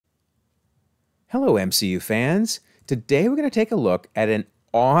Hello, MCU fans. Today we're going to take a look at an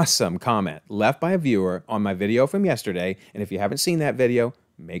awesome comment left by a viewer on my video from yesterday. And if you haven't seen that video,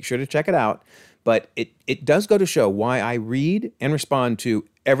 make sure to check it out. But it does go to show why I read and respond to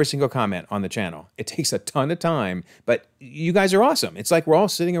every single comment on the channel. It takes a ton of time, but you guys are awesome. It's like we're all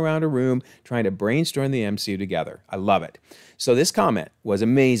sitting around a room trying to brainstorm the MCU together. I love it. So this comment was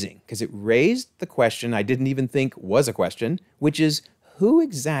amazing because it raised the question I didn't even think was a question, which is, who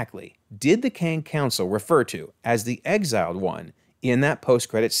exactly did the Kang Council refer to as the Exiled One in that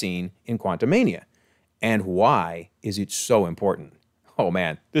post-credit scene in Quantumania? And why is it so important? Oh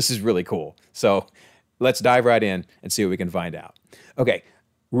man, this is really cool. So let's dive right in and see what we can find out. Okay,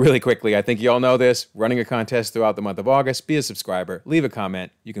 really quickly, I think you all know this, running a contest throughout the month of August. Be a subscriber, leave a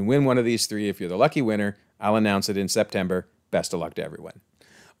comment. You can win one of these three if you're the lucky winner. I'll announce it in September. Best of luck to everyone.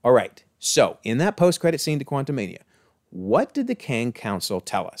 All right, so in that post-credit scene to Quantumania, what did the Kang Council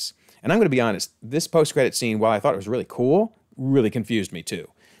tell us? And I'm going to be honest, this post-credit scene, while I thought it was really cool, really confused me too.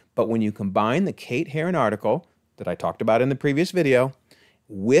 But when you combine the Kate Herron article that I talked about in the previous video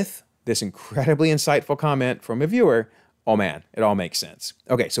with this incredibly insightful comment from a viewer, oh man, it all makes sense.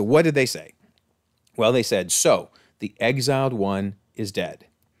 Okay, so what did they say? Well, they said, so the Exiled One is dead.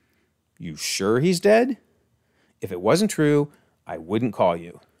 You sure he's dead? If it wasn't true, I wouldn't call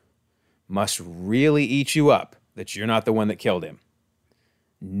you. Must really eat you up that you're not the one that killed him.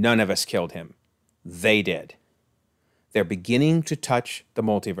 None of us killed him. They did. They're beginning to touch the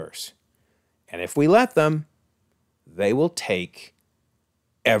multiverse. And if we let them, they will take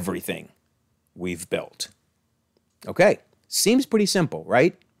everything we've built. Okay, seems pretty simple,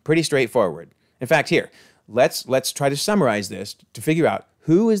 right? Pretty straightforward. In fact, here, let's try to summarize this to figure out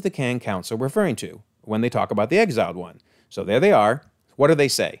who is the Kang Council referring to when they talk about the Exiled One. So there they are. What do they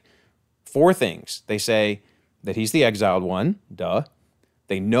say? 4 things. They say that he's the Exiled One, duh.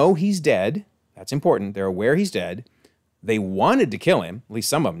 They know he's dead. That's important. They're aware he's dead. They wanted to kill him, at least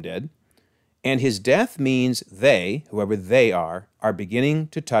some of them did. And his death means they, whoever they are beginning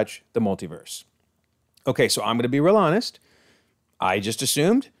to touch the multiverse. Okay, so I'm going to be real honest. I just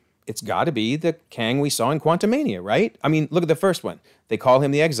assumed it's got to be the Kang we saw in Quantumania, right? I mean, look at the first one. They call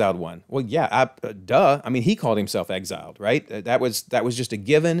him the Exiled One. Well, yeah, duh. I mean, he called himself exiled, right? That was just a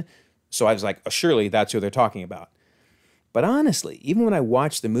given. So I was like, oh, surely that's who they're talking about. But honestly, even when I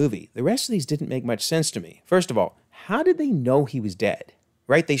watched the movie, the rest of these didn't make much sense to me. First of all, how did they know he was dead?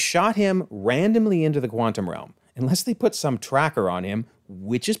 Right? They shot him randomly into the quantum realm, unless they put some tracker on him,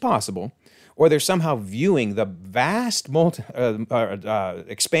 which is possible, or they're somehow viewing the vast,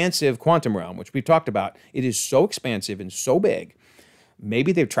 expansive quantum realm, which we've talked about. It is so expansive and so big.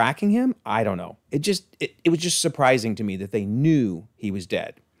 Maybe they're tracking him. I don't know. It was just surprising to me that they knew he was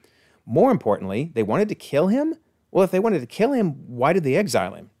dead. More importantly, they wanted to kill him. Well, if they wanted to kill him, why did they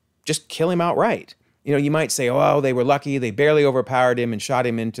exile him? Just kill him outright. You know, you might say, oh, they were lucky. They barely overpowered him and shot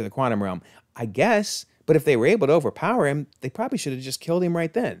him into the quantum realm. I guess, but if they were able to overpower him, they probably should have just killed him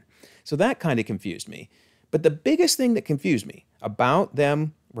right then. So that kind of confused me. But the biggest thing that confused me about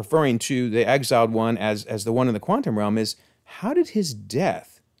them referring to the Exiled One as the one in the quantum realm is, how did his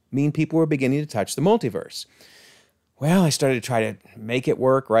death mean people were beginning to touch the multiverse? Well, I started to try to make it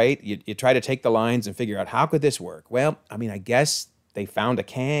work, right? You try to take the lines and figure out, how could this work? Well, I mean, I guess they found a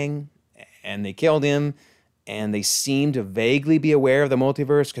Kang and they killed him, and they seem to vaguely be aware of the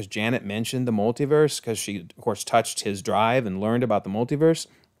multiverse because Janet mentioned the multiverse because she, of course, touched his drive and learned about the multiverse.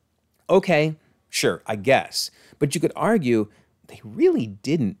 Okay, sure, I guess. But you could argue they really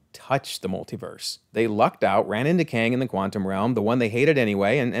didn't touch the multiverse. They lucked out, ran into Kang in the quantum realm, the one they hated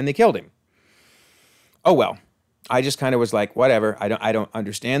anyway, and they killed him. Oh well. I just kind of was like, whatever, I don't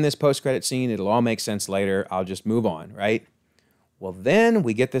understand this post-credit scene. It'll all make sense later. I'll just move on, right? Well, then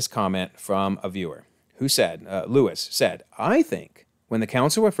we get this comment from a viewer who said, Lewis said, I think when the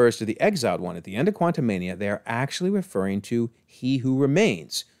council refers to the Exiled One at the end of Quantumania, they are actually referring to He Who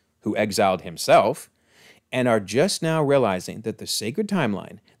Remains, who exiled himself, and are just now realizing that the sacred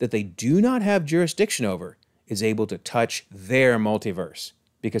timeline that they do not have jurisdiction over is able to touch their multiverse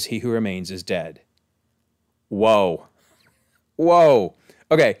because He Who Remains is dead. Whoa. Whoa.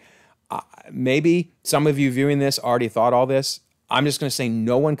 Okay, maybe some of you viewing this already thought all this. I'm just going to say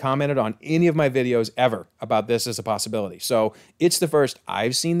no one commented on any of my videos ever about this as a possibility. So it's the first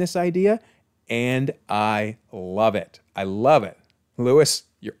I've seen this idea, and I love it. I love it. Lewis,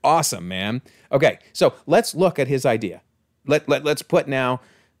 you're awesome, man. Okay, so let's look at his idea. Let's put now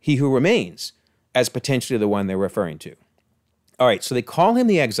He Who Remains as potentially the one they're referring to. All right, so they call him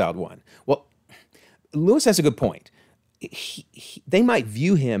the Exiled One. Well, Lewis has a good point. They might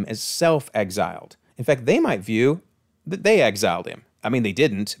view him as self-exiled. In fact, they might view that they exiled him. I mean, they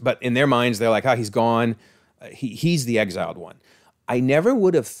didn't, but in their minds, they're like, oh, he's gone. He's the Exiled One. I never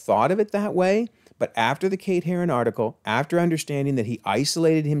would have thought of it that way, but after the Kate Herron article, after understanding that he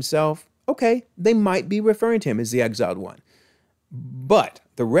isolated himself, okay, they might be referring to him as the Exiled One. But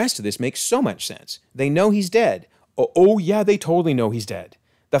the rest of this makes so much sense. They know he's dead. Oh, yeah, they totally know he's dead.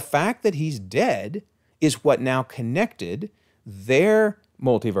 The fact that he's dead is what now connected their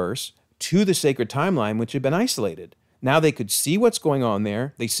multiverse to the sacred timeline, which had been isolated. Now they could see what's going on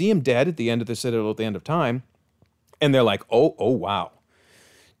there. They see him dead at the end of the Citadel at the end of time. And they're like, oh, wow.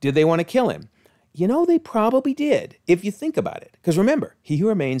 Did they want to kill him? You know, they probably did, if you think about it. Because remember, He Who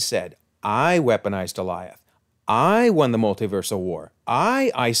Remains said, I weaponized Goliath. I won the multiversal war.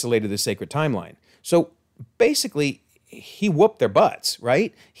 I isolated the sacred timeline. So basically, he whooped their butts,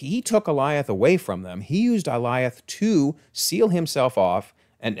 right? He took Goliath away from them. He used Goliath to seal himself off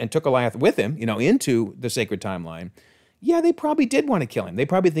and took Goliath with him, you know, into the sacred timeline. Yeah, they probably did want to kill him. They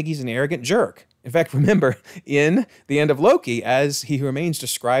probably think he's an arrogant jerk. In fact, remember, in the end of Loki, as He Who Remains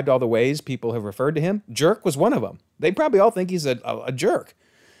described all the ways people have referred to him, jerk was one of them. They probably all think he's a jerk.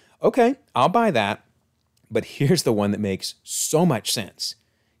 Okay, I'll buy that. But here's the one that makes so much sense.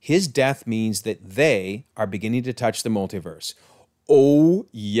 His death means that they are beginning to touch the multiverse. Oh,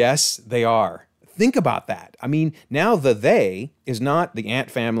 yes, they are. Think about that. I mean, now the they is not the Ant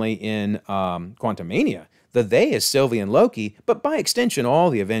family in Quantumania. The they is Sylvie and Loki, but by extension, all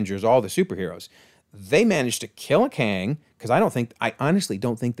the Avengers, all the superheroes. They managed to kill a Kang, because I honestly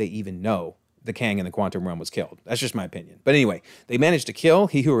don't think they even know the Kang in the quantum realm was killed. That's just my opinion. But anyway, they managed to kill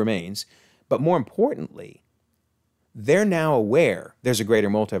He Who Remains, but more importantly, they're now aware there's a greater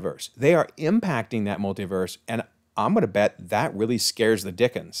multiverse. They are impacting that multiverse, and I'm going to bet that really scares the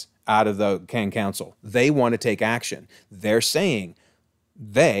dickens out of the Kang Council. They want to take action. They're saying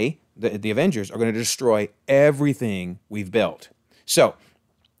the Avengers, are going to destroy everything we've built. So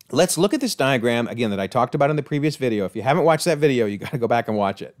let's look at this diagram, again, that I talked about in the previous video. If you haven't watched that video, you got to go back and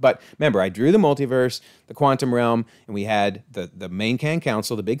watch it. But remember, I drew the multiverse, the quantum realm, and we had the main Kang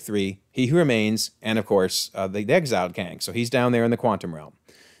Council, the big three, He Who Remains, and of course, the exiled Kang. So he's down there in the quantum realm.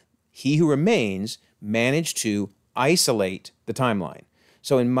 He Who Remains managed to isolate the timeline.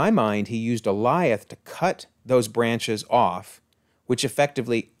 So in my mind, he used Goliath to cut those branches off, which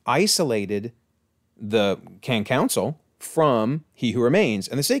effectively isolated the Kang Council from He Who Remains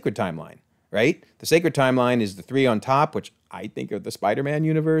and the sacred timeline, right? The sacred timeline is the three on top, which I think are the Spider-Man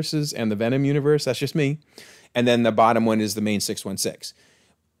universes and the Venom universe. That's just me. And then the bottom one is the main 616.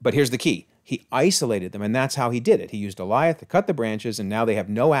 But here's the key. He isolated them, and that's how he did it. He used Goliath to cut the branches, and now they have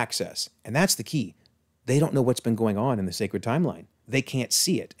no access. And that's the key. They don't know what's been going on in the sacred timeline. They can't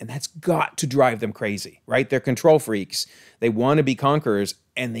see it, and that's got to drive them crazy, right? They're control freaks. They want to be conquerors,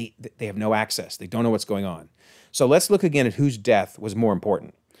 and they have no access. They don't know what's going on. So let's look again at whose death was more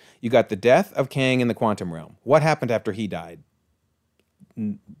important. You got the death of Kang in the quantum realm. What happened after he died?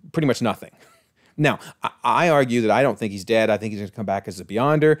 Pretty much nothing. Now, I argue that I don't think he's dead. I think he's going to come back as a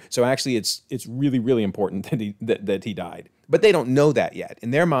Beyonder. So actually, it's really, really important that he died. But they don't know that yet.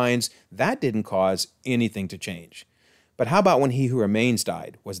 In their minds, that didn't cause anything to change. But how about when He Who Remains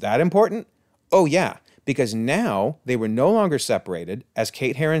died? Was that important? Oh, yeah, because now they were no longer separated. As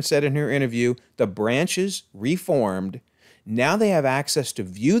Kate Herron said in her interview, the branches reformed. Now they have access to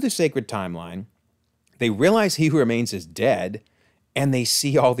view the sacred timeline. They realize He Who Remains is dead, and they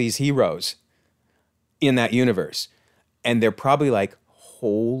see all these heroes in that universe. And they're probably like,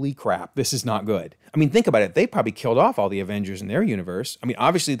 holy crap, this is not good. I mean, think about it. They probably killed off all the Avengers in their universe. I mean,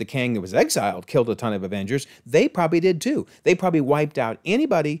 obviously the Kang that was exiled killed a ton of Avengers. They probably did too. They probably wiped out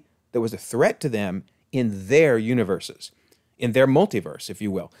anybody that was a threat to them in their universes, in their multiverse, if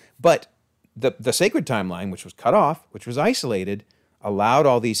you will. But the sacred timeline, which was cut off, which was isolated, allowed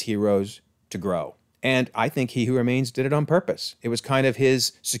all these heroes to grow. And I think He Who Remains did it on purpose. It was kind of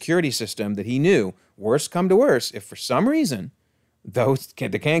his security system that he knew, worst come to worst, if for some reason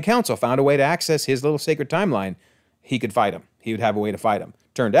the Kang Council found a way to access his little sacred timeline, he could fight him. He would have a way to fight him.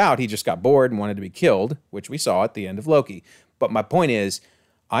 Turned out he just got bored and wanted to be killed, which we saw at the end of Loki. But my point is,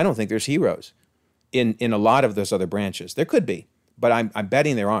 I don't think there's heroes in a lot of those other branches. There could be, but I'm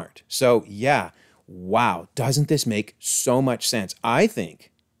betting there aren't. So yeah, wow, doesn't this make so much sense? I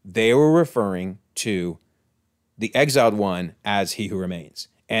think they were referring to the Exiled One as He Who Remains.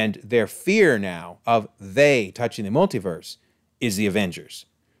 And their fear now of they touching the multiverse is the Avengers,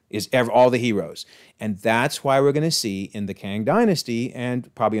 is all the heroes. And that's why we're going to see in the Kang Dynasty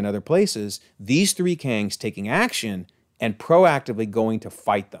and probably in other places, these three Kangs taking action and proactively going to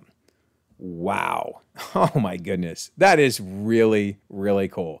fight them. Wow. Oh my goodness. That is really, really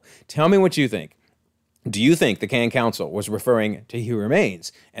cool. Tell me what you think. Do you think the Kang Council was referring to He Who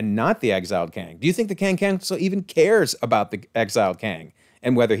Remains and not the exiled Kang? Do you think the Kang Council even cares about the exiled Kang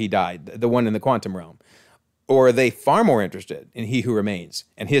and whether he died, the one in the quantum realm? Or are they far more interested in He Who Remains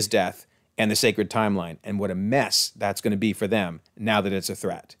and his death and the sacred timeline and what a mess that's going to be for them now that it's a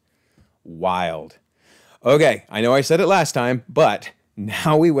threat? Wild. Okay, I know I said it last time, but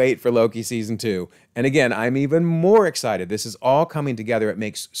now we wait for Loki Season 2. And again, I'm even more excited. This is all coming together. It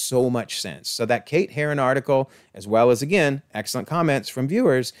makes so much sense. So that Kate Herron article, as well as, again, excellent comments from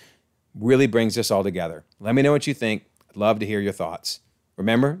viewers, really brings this all together. Let me know what you think. I'd love to hear your thoughts.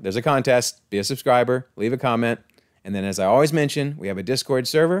 Remember, there's a contest. Be a subscriber, leave a comment. And then, as I always mention, we have a Discord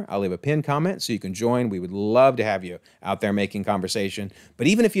server. I'll leave a pinned comment so you can join. We would love to have you out there making conversation. But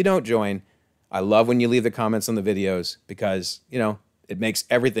even if you don't join, I love when you leave the comments on the videos because, you know, it makes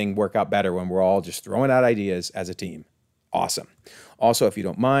everything work out better when we're all just throwing out ideas as a team. Awesome. Also, if you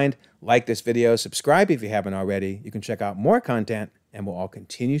don't mind, like this video, subscribe if you haven't already. You can check out more content, and we'll all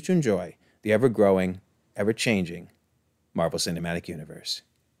continue to enjoy the ever-growing, ever-changing Marvel Cinematic Universe.